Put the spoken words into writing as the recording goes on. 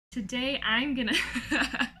Today I'm gonna,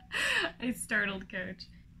 I startled Coach.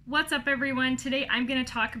 What's up everyone? Today I'm gonna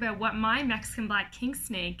talk about what my Mexican Black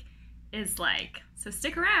Kingsnake is like. So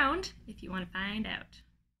stick around if you want to find out.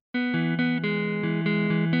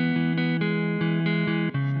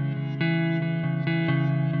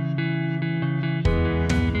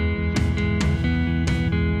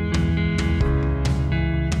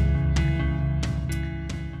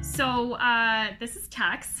 So this is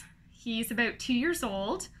Tux. He's about 2 years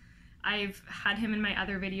old. I've had him in my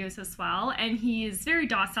other videos as well, and he is very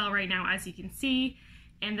docile right now, as you can see,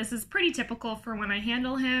 and this is pretty typical for when I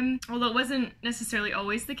handle him, although it wasn't necessarily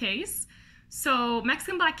always the case. So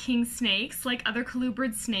Mexican Black Kingsnakes, like other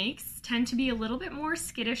colubrid snakes, tend to be a little bit more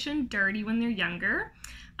skittish and dirty when they're younger,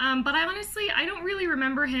 but I don't really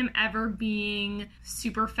remember him ever being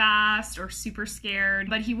super fast or super scared,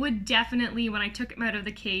 but he would definitely, when I took him out of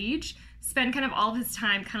the cage, spend kind of all of his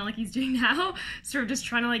time, kind of like he's doing now, sort of just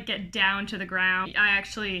trying to like get down to the ground. I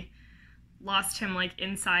actually lost him like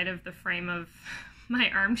inside of the frame of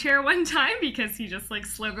my armchair one time because he just like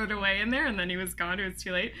slithered away in there and then he was gone. It was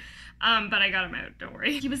too late. But I got him out, don't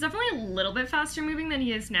worry. He was definitely a little bit faster moving than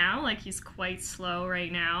he is now. Like he's quite slow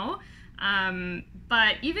right now.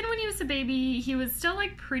 But even when he was a baby, he was still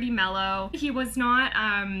like pretty mellow. He was not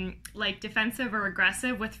like defensive or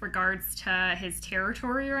aggressive with regards to his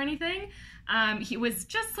territory or anything. He was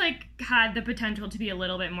just like had the potential to be a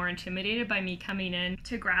little bit more intimidated by me coming in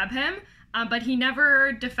to grab him. But he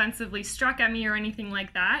never defensively struck at me or anything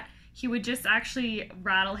like that. He would just actually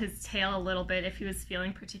rattle his tail a little bit if he was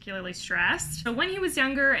feeling particularly stressed. So when he was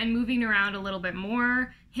younger and moving around a little bit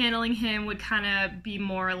more, handling him would kind of be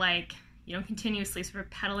more like, you know, continuously sort of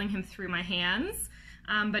pedaling him through my hands.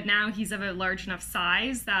 But now he's of a large enough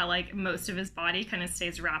size that like most of his body kind of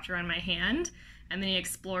stays wrapped around my hand, and then he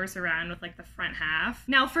explores around with like the front half.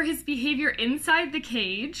 Now for his behavior inside the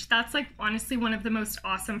cage, that's like honestly one of the most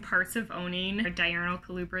awesome parts of owning a diurnal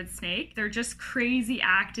colubrid snake. They're just crazy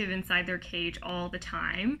active inside their cage all the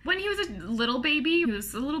time. When he was a little baby, he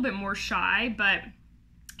was a little bit more shy, but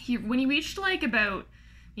when he reached like about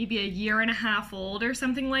maybe a year and a half old or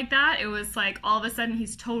something like that, it was like all of a sudden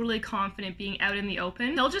he's totally confident being out in the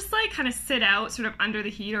open. He'll just like kind of sit out sort of under the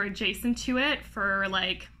heat or adjacent to it for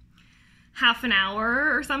like half an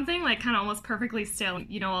hour or something, like kind of almost perfectly still.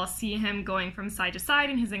 You know, I'll see him going from side to side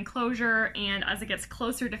in his enclosure, and as it gets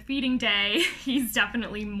closer to feeding day, he's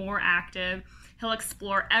definitely more active. He'll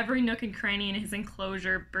explore every nook and cranny in his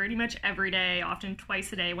enclosure pretty much every day, often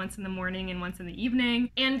twice a day, once in the morning and once in the evening.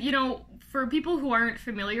 And you know, for people who aren't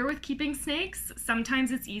familiar with keeping snakes,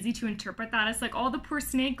 sometimes it's easy to interpret that as like, oh, the poor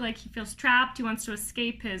snake, like he feels trapped, he wants to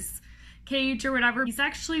escape his cage or whatever. He's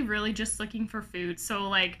actually really just looking for food. So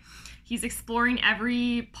like, he's exploring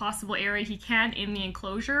every possible area he can in the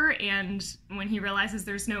enclosure, and when he realizes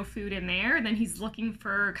there's no food in there, then he's looking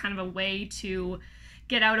for kind of a way to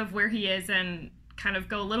get out of where he is and kind of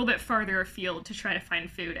go a little bit farther afield to try to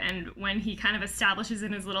find food. And when he kind of establishes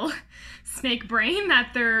in his little snake brain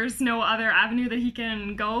that there's no other avenue that he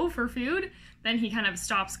can go for food, then he kind of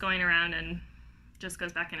stops going around and just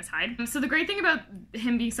goes back in his hide. So the great thing about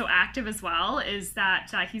him being so active as well is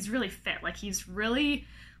that he's really fit. Like he's really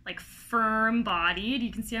like firm bodied.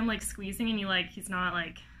 You can see him like squeezing, and he's not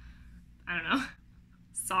like, I don't know,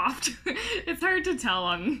 soft. It's hard to tell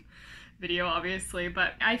on video obviously,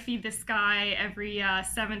 but I feed this guy every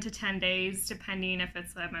 7 to 10 days depending if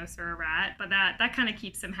it's a mouse or a rat, but that kind of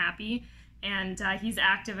keeps him happy, and he's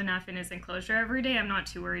active enough in his enclosure every day. I'm not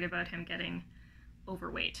too worried about him getting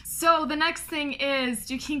overweight. So the next thing is,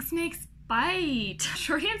 do kingsnakes bite?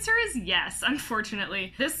 Short answer is yes,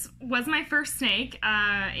 unfortunately. This was my first snake,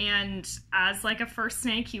 and as like a first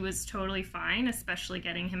snake, he was totally fine, especially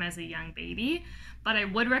getting him as a young baby. But I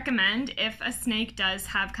would recommend, if a snake does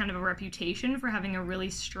have kind of a reputation for having a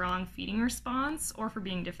really strong feeding response or for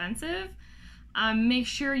being defensive, make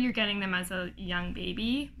sure you're getting them as a young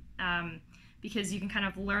baby, because you can kind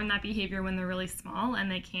of learn that behavior when they're really small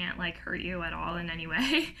and they can't like hurt you at all in any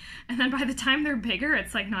way. And then by the time they're bigger,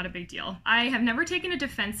 it's like not a big deal. I have never taken a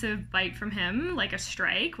defensive bite from him, like a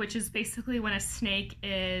strike, which is basically when a snake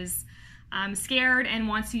is scared and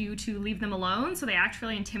wants you to leave them alone. So they act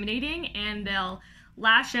really intimidating and they'll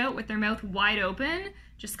lash out with their mouth wide open,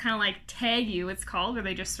 just kind of like tag you, it's called, where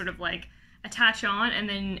they just sort of like attach on and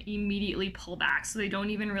then immediately pull back. So they don't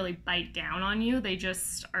even really bite down on you. They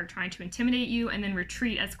just are trying to intimidate you and then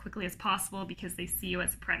retreat as quickly as possible because they see you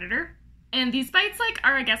as a predator. And these bites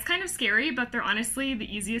are, I guess, kind of scary, but they're honestly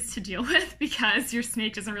the easiest to deal with because your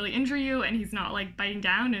snake doesn't really injure you and he's not like biting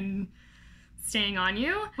down and staying on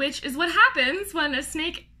you, which is what happens when a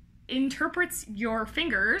snake interprets your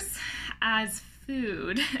fingers as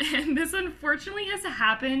food. And this unfortunately has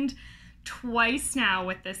happened twice now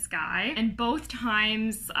with this guy, and both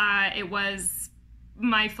times it was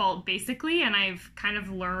my fault basically, and I've kind of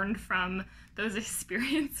learned from those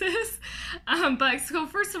experiences. But so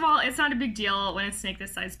first of all, it's not a big deal when a snake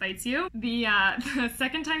this size bites you. The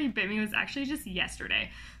second time he bit me was actually just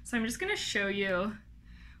yesterday. So I'm just gonna show you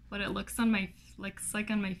what it looks on my like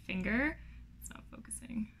on my finger. It's not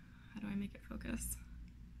focusing. How do I make it focus?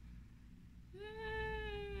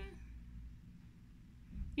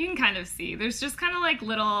 You can kind of see. There's just kind of like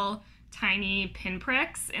little tiny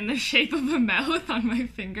pinpricks in the shape of a mouth on my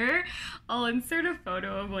finger. I'll insert a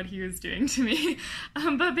photo of what he was doing to me.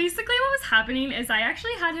 But basically what was happening is I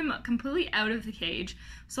actually had him completely out of the cage.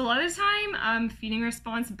 So a lot of the time, feeding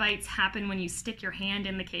response bites happen when you stick your hand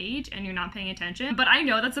in the cage and you're not paying attention. But I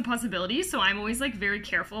know that's a possibility, so I'm always like very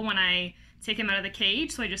careful when I take him out of the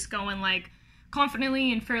cage. So I just go and like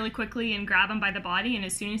confidently and fairly quickly and grab him by the body, and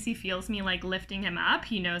as soon as he feels me like lifting him up,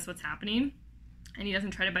 he knows what's happening and he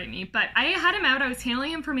doesn't try to bite me. But I had him out. I was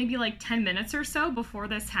handling him for maybe like 10 minutes or so before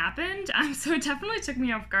this happened, so it definitely took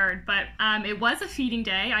me off guard. But it was a feeding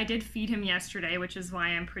day. I did feed him yesterday, which is why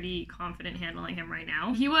I'm pretty confident handling him right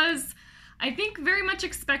now. He was, I think, very much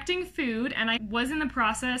expecting food, and I was in the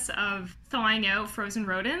process of thawing out frozen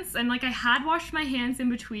rodents, and like I had washed my hands in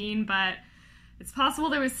between, but it's possible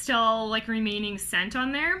there was still like remaining scent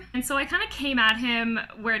on there. And so I kind of came at him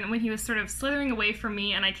when he was sort of slithering away from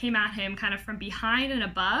me, and I came at him kind of from behind and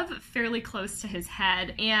above, fairly close to his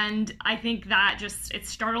head. And I think that just, it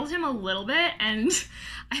startled him a little bit, and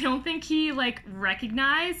I don't think he like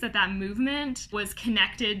recognized that that movement was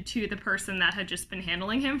connected to the person that had just been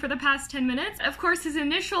handling him for the past 10 minutes. Of course, his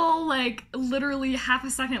initial like literally half a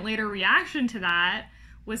second later reaction to that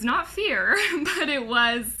was not fear, but it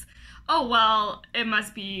was, oh, well, it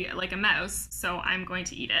must be like a mouse, so I'm going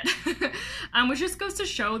to eat it. Which just goes to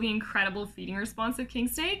show the incredible feeding response of king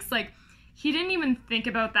snakes. Like, he didn't even think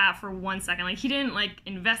about that for 1 second. Like, he didn't like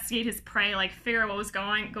investigate his prey, like figure out what was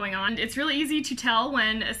going on. It's really easy to tell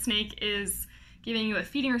when a snake is giving you a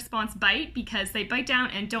feeding response bite, because they bite down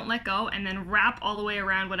and don't let go and then wrap all the way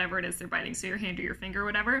around whatever it is they're biting, so your hand or your finger or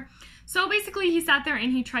whatever. So basically he sat there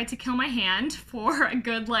and he tried to kill my hand for a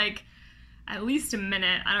good like at least a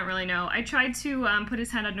minute. I don't really know. I tried to put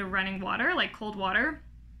his head under running water, like cold water,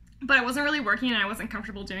 but it wasn't really working, and I wasn't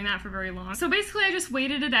comfortable doing that for very long. So basically I just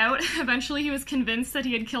waited it out. Eventually he was convinced that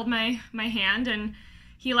he had killed my hand, and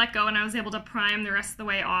he let go, and I was able to pry him the rest of the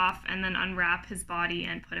way off and then unwrap his body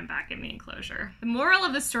and put him back in the enclosure. The moral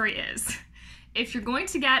of the story is, if you're going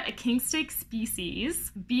to get a king snake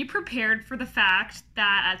species, be prepared for the fact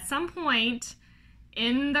that at some point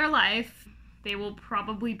in their life, they will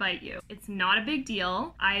probably bite you. It's not a big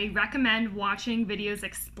deal. I recommend watching videos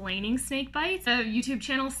explaining snake bites. The YouTube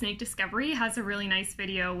channel Snake Discovery has a really nice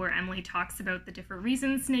video where Emily talks about the different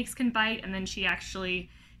reasons snakes can bite, and then she actually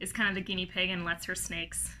is kind of the guinea pig and lets her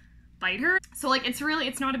snakes bite her. So like, it's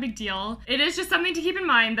not a big deal. It is just something to keep in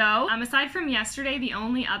mind though. Aside from yesterday, the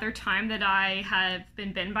only other time that I have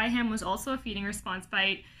been bitten by him was also a feeding response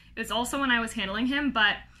bite. It was also when I was handling him,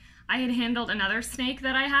 but I had handled another snake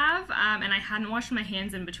that I have, and I hadn't washed my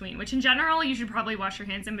hands in between, which in general, you should probably wash your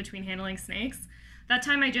hands in between handling snakes. That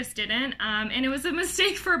time I just didn't, and it was a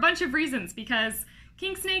mistake for a bunch of reasons, because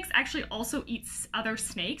king snakes actually also eat other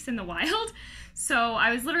snakes in the wild. So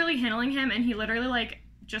I was literally handling him, and he literally like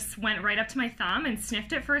just went right up to my thumb and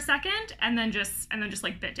sniffed it for a second, and then just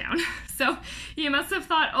like bit down. So he must have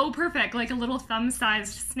thought, oh perfect, like a little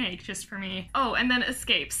thumb-sized snake just for me. Oh, and then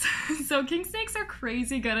escapes. So king snakes are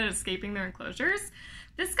crazy good at escaping their enclosures.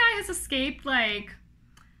 This guy has escaped like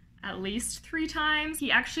at least 3 times. He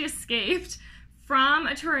actually escaped from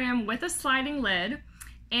a terrarium with a sliding lid,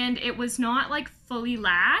 and it was not like fully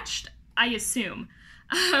latched, I assume.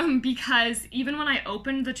 Because even when I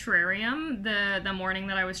opened the terrarium the morning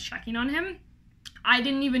that I was checking on him, I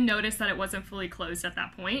didn't even notice that it wasn't fully closed at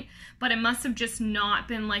that point, but it must have just not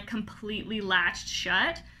been like completely latched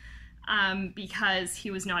shut, because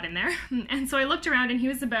he was not in there. And so I looked around, and he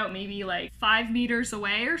was about maybe like 5 meters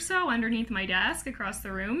away or so underneath my desk across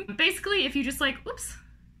the room. Basically, if you just like, oops,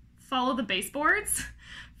 follow the baseboards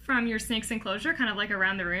from your snake's enclosure, kind of like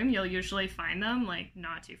around the room, you'll usually find them like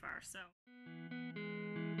not too far. So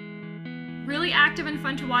really active and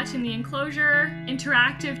fun to watch in the enclosure,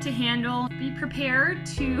 interactive to handle. Be prepared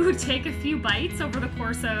to take a few bites over the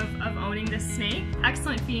course of owning this snake.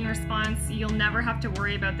 Excellent feeding response. You'll never have to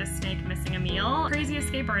worry about this snake missing a meal. Crazy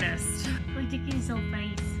escape artist. Like, so funny.